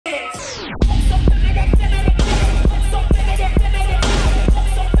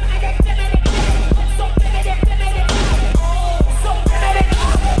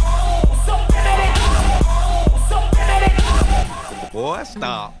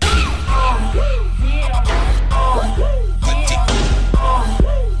stop.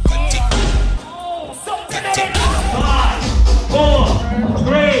 Five, 4,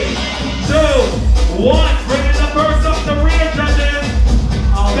 3, 2, 1. Bringing the first up the rear, judges.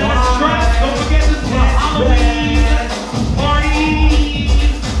 Best dress. Don't forget this is the Halloween party.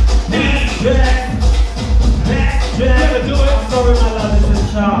 Best dress. Best dress. Gonna do it. Sorry, my love. This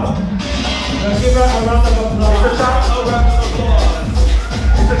is Chop. Give her a round of applause. It's a Chop. A round of applause.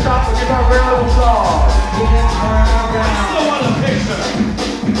 It's a Chop. Give her a round of applause. I still want a picture.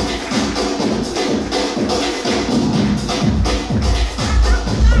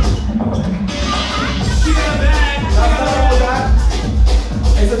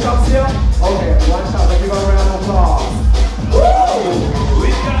 Is the top still? Okay, one shot, but give her a round of applause. Woo!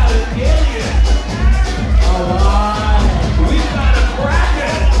 We've got an alien. Alright. We've got a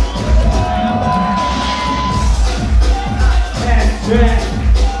kraken. Best dress.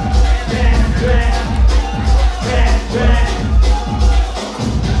 Best dress. Best dress.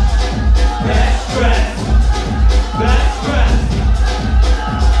 Best dress. Best dress.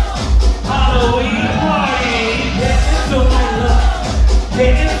 Halloween party. Get into my look.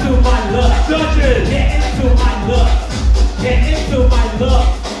 Get into my look. Judges. Get into my look. Get into my look.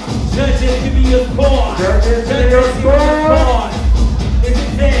 Judges, give me your score. Judges, give me your score. Is it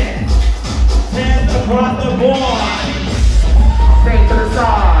 10? 10 across the board. Stay to the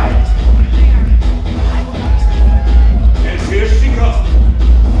side. And here she comes.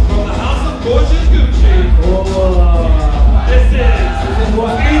 From the house of gorgeous Gucci. This is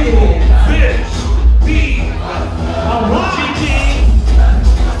what it is. Fish. Beef. Gigi.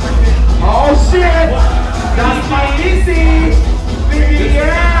 Oh shit! That's my Missy!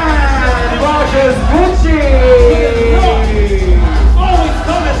 Vivienne! Rogers Gucci! Always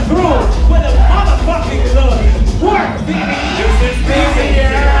coming through with a motherfucking look. Work, baby. This is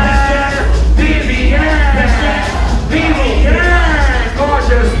Vivienne! Vivienne! Vivienne!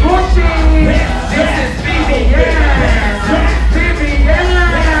 Gorgeous Gucci! This is Vivienne! Vivienne!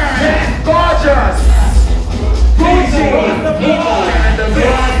 Gorgeous! Gucci! And the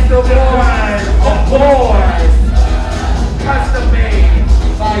blood, the boys, of course! Custom made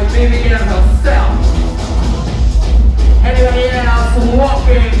by Vivienne herself. Anybody else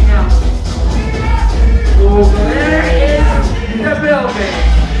walking? There is the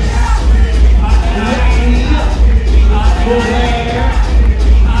building.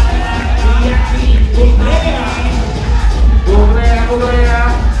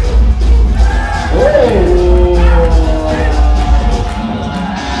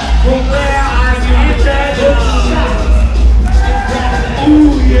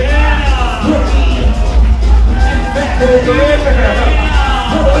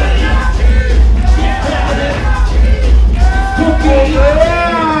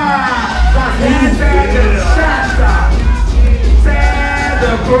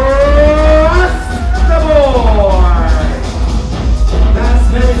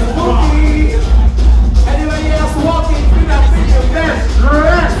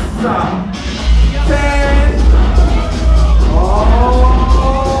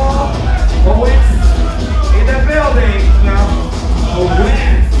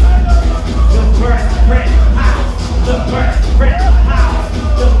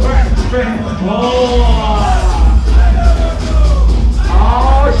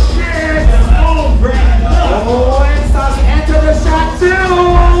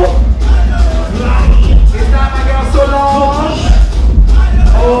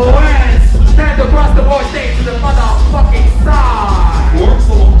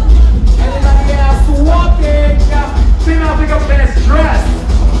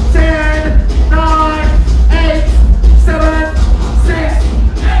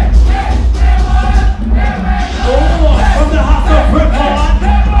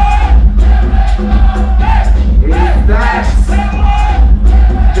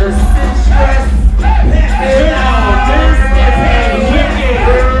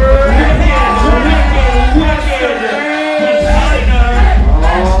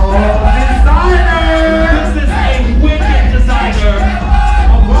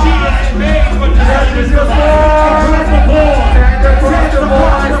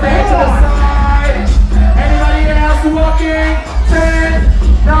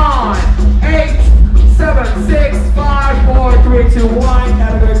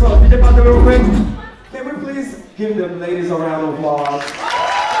 Give them ladies a round of applause.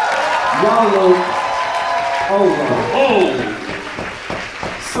 Y'all look over. Oh!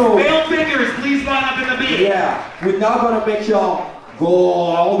 So, male figures, please line up in the beat. yeah, we're not gonna make y'all go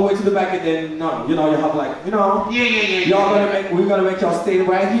all the way to the back and then, no, you know, you have like, you know. Yeah. We're gonna make y'all stay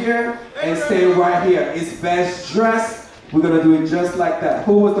right here and stay right here. It's best dressed. We're gonna do it just like that.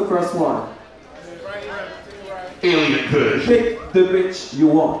 Who was the first one? Alien Kush. Pick the bitch you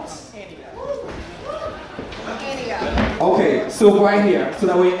want. Okay, so right here, so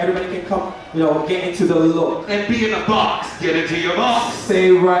that way everybody can come, you know, get into the look. And be in a box. Get into your box. Stay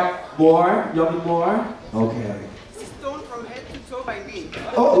right, more, y'all need more? Okay. Stone from head to toe by me.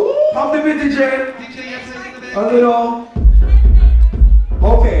 Oh, pump the beat, DJ. DJ, you have something to do? A little.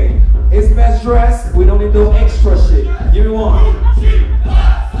 Okay, it's best dressed. We don't need no extra shit. Give me one.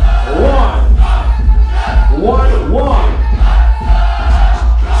 One.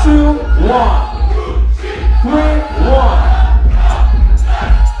 2, 1. 3, 1.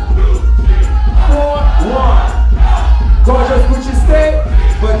 4, 1. Gorgeous Gucci stay,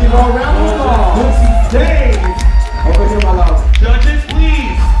 but give her a round of applause. Gucci stay. Over here, my love. Judges,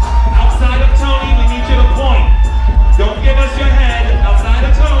 please. Outside of Tony, we need you to point. Don't give us your head. Outside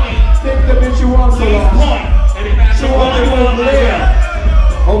of Tony, Pick the bitch you want, so please long. point. And if that's She a wants to one, go one, there.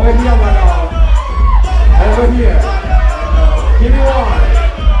 Over here, my love. Over here. Give me one.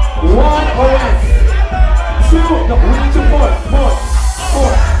 1 orange. 2. No, we need to point.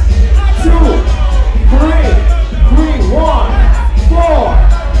 2, 3, 1, 4,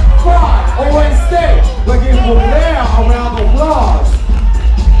 5. Orange stay. We're giving from there around the applause.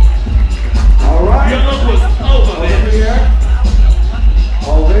 All right. your look was over Over there. here.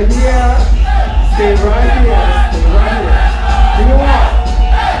 Over here. Stay right here. Stay right here. Give me one.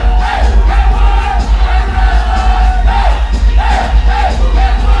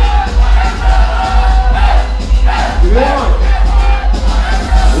 Give me one.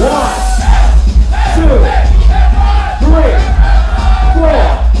 1, 2, 3, 4.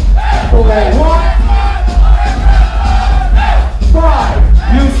 Okay, 1,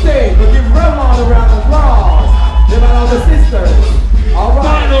 5. You stay, but give Revlon a round of applause. Give out all the sisters. All right.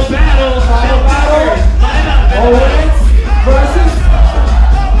 Final battle. Final battle. Line up. Owens versus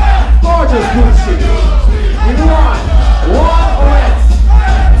Gorgeous Gucci. Give me one. 1 Owens.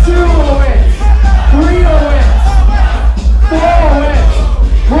 2 Owens. 3 Owens. 4 Owens.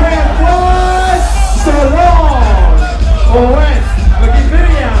 Grand Prize. Solange. Owens. But give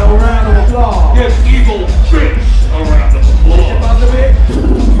Vinii a round of applause. Give evil bitch a round of applause.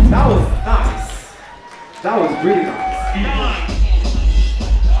 That was nice. That was really nice. 9,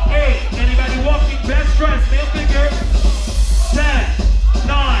 8. Anybody walking best dressed? Male figure. 10,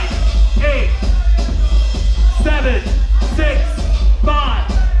 9, 8, 7, 6,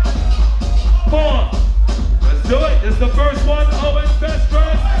 5, 4. Let's do it. This is the first one. Owen's best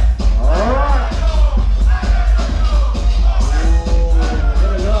dressed. All right.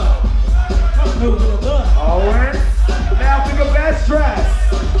 Owens, now pick a best dress.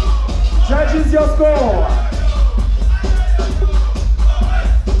 Judges, your score.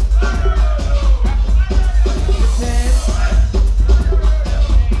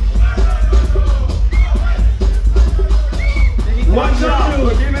 One shot. We'll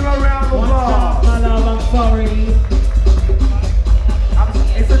give him a round of applause. My love, I'm sorry.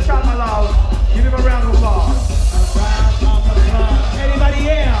 It's a shot, my love. Give him a round of applause. Anybody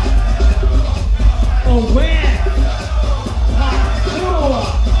else? Oh, when?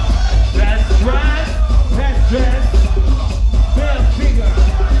 Best dressed. Best dress. Male figure.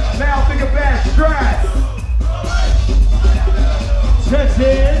 Now pick a best dress. Judges,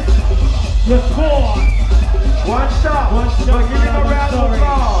 your score. One shot. One shot, But give him a I'm round of sorry.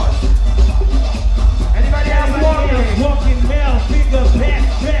 applause. Anybody else Everybody walking? else walking male figure, best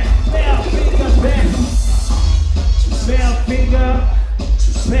dress. Male figure, best. Male figure,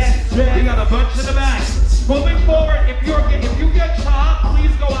 best We dress. got a bunch in the back. Moving forward, if you get chopped,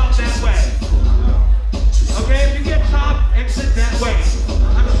 please go out that way. Okay, if you get chopped, exit that way.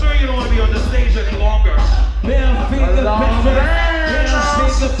 I'm sure you don't want to be on the stage any longer. Male figure, best dress. Male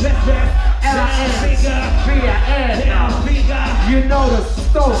figure, best dress. Male figure, male figure. You know the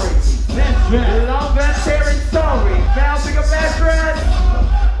story. Best dress. Long and sharing story. Now pick a best dress.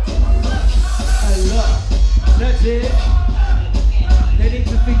 I love. That's it. They need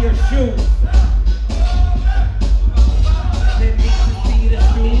to see your shoes. They need to see the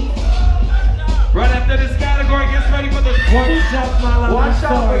shoes. Right after this category, get ready for the One shot, my love. One I'm shot,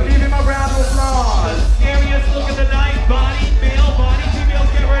 but sorry. give him a round of applause. scariest look of the night. Body, male, body, females,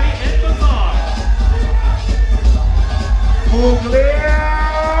 get ready, and bazaar. Clear.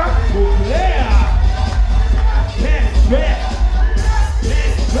 Yeah. Best dress.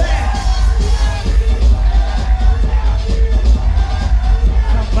 Best dress.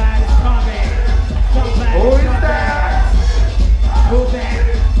 Somebody's coming. Somebody's Who is coming. that? Who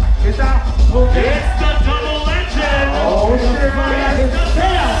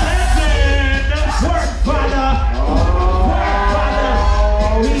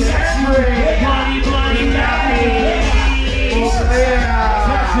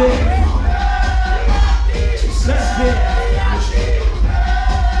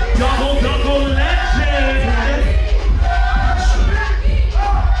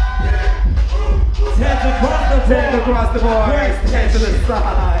the board, stand to the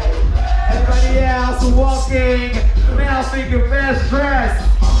side. Everybody else walking, male figure best dress.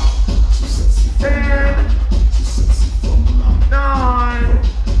 10, 9,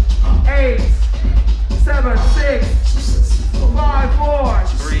 8, 7, 6, 5, 4,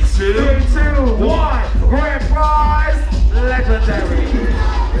 3, 2, 1. Grand prize, legendary.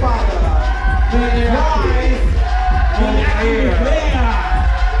 Father, Vinii.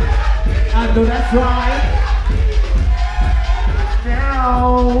 I know that's right.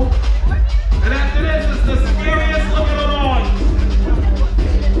 Now, And after this is the scariest looking on.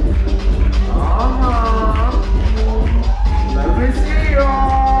 Let me see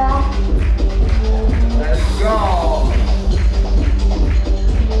y'all. Let's go.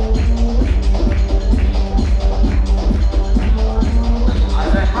 At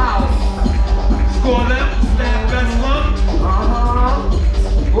the house. Score them, stand best look.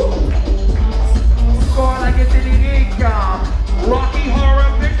 Score like it's in Lyrique. Rocky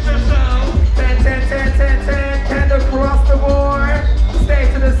Horror Picture Show. 10, 10, 10, 10, 10, 10 across the board. Stay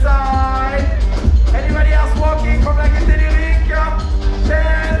to the side. Anybody else walking from like it's in Lyrique?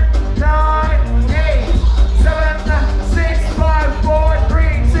 10, 9, 8, 7, 6, 5, 4, 3,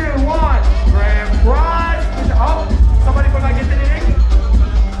 2, 1. Grand prize. Oh, somebody from like it's in Lyrique?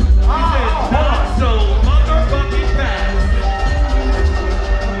 Not so motherfucking fast.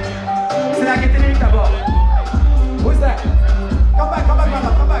 C'est la Gaîté Lyrique d'abord. Who's that? Come back, brother,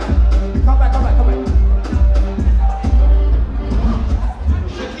 come back. Come back.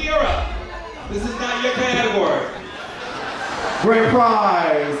 Shakira, this is not your category. Grand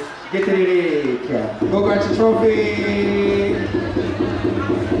prize. Gaîté Lyrique. Go get your trophy.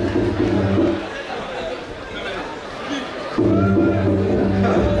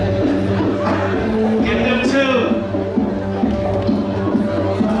 Get them two.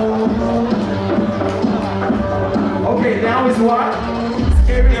 Okay, now is what?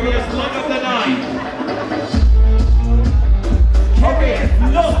 Scariest look of the night. Okay,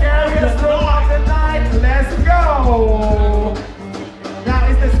 scariest look of the night. Let's go. Now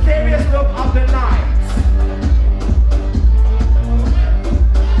it's the scariest look of the night.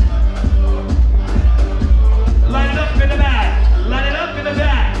 Line it up in the back. Line it up in the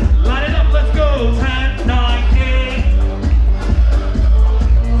back. Line it up, let's go. 10, 9, 8,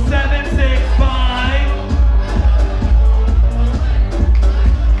 7, 6, 5.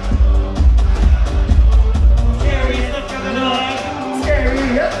 Scariest look of the night.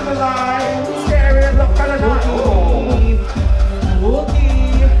 Scariest of the night. Scariest look of the night.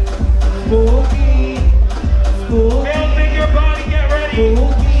 Oh. Male figure body, get ready.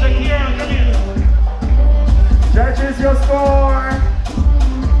 Shakira, come here. Judges, your score.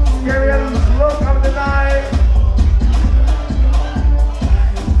 Scariest look of the night.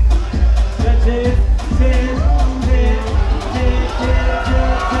 Judges, 10, 10, 10, 10, 10,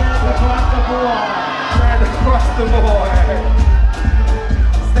 10, across the board. Stand across the board.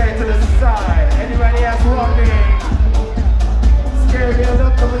 Stay to the side. Anybody else walking? Scariest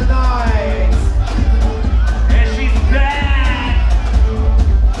look of the night. And she's back.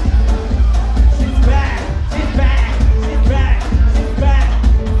 She's back, she's back, she's back, she's back.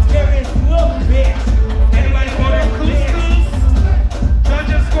 Scariest look, bitch. Anybody score the couscous?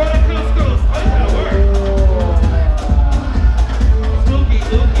 Judges score the couscous. Oh, it's gonna work. Looky.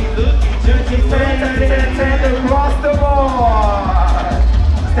 Judges 10, 10 across the board.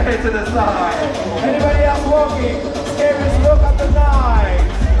 Stay to the side. Anybody else walking? Scariest look of the night.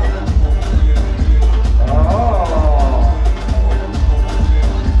 Oh.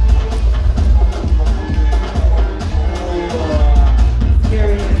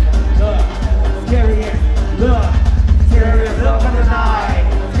 Scariest look, scariest look. Scariest look of the night.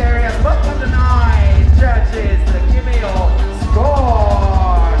 Scariest look of the night. Judges, give me your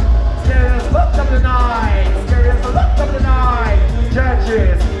score. Scariest look of the night. Scariest look of the night.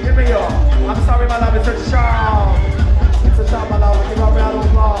 Judges, give me your. I'm sorry, my love. It's a charm. It's a charm, my love. Give me a round of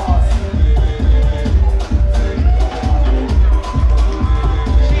applause.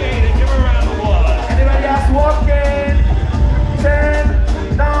 She ate it. Give her a round of applause. Anybody else walking?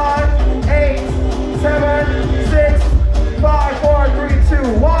 10, 9, 8, 7, 6, 5, 4, 3,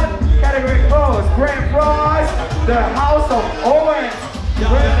 2, 1. Category closed. Grand prize, the House of Owens.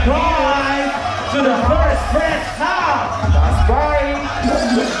 Grand prize To the first French house. That's right.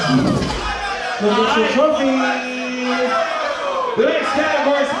 Go get your trophy. The next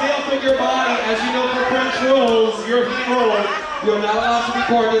category is male figure body. As you know from French rules, European rules, you're not allowed to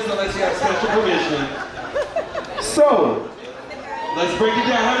record this unless you have special permission. So, Let's break it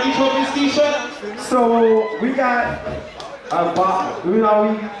down. How many trophies, Keisha? so we got a box. You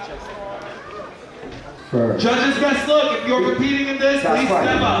know, first. Judges, best look. If you're competing in this, That's please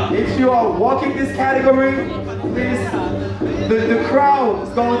step up. right. If you are walking this category, please, the crowd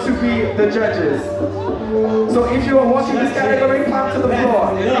is going to be the judges. So if you are walking this category, come to the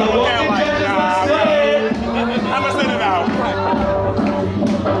floor. Walking judges, let's do it. I'm gonna send it out.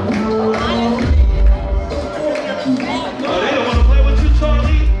 Oh, they don't want to play with you,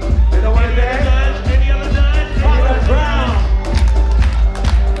 Charlie. They don't want to dance? Any other judge? Father Brown.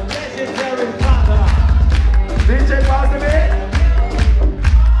 Legendary father. DJ Bazemé,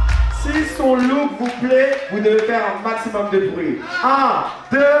 si son look vous plaît, vous devez faire un maximum de bruit. 1,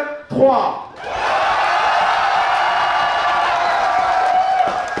 2, 3.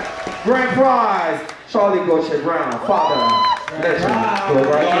 Grand prize, Charlie Gauthier Brown, father, legend. Go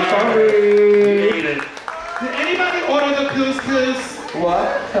right to Charlie. Did anybody order the couscous? What?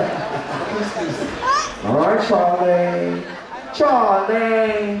 All right, Charlie.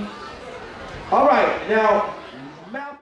 Charlie. All right, now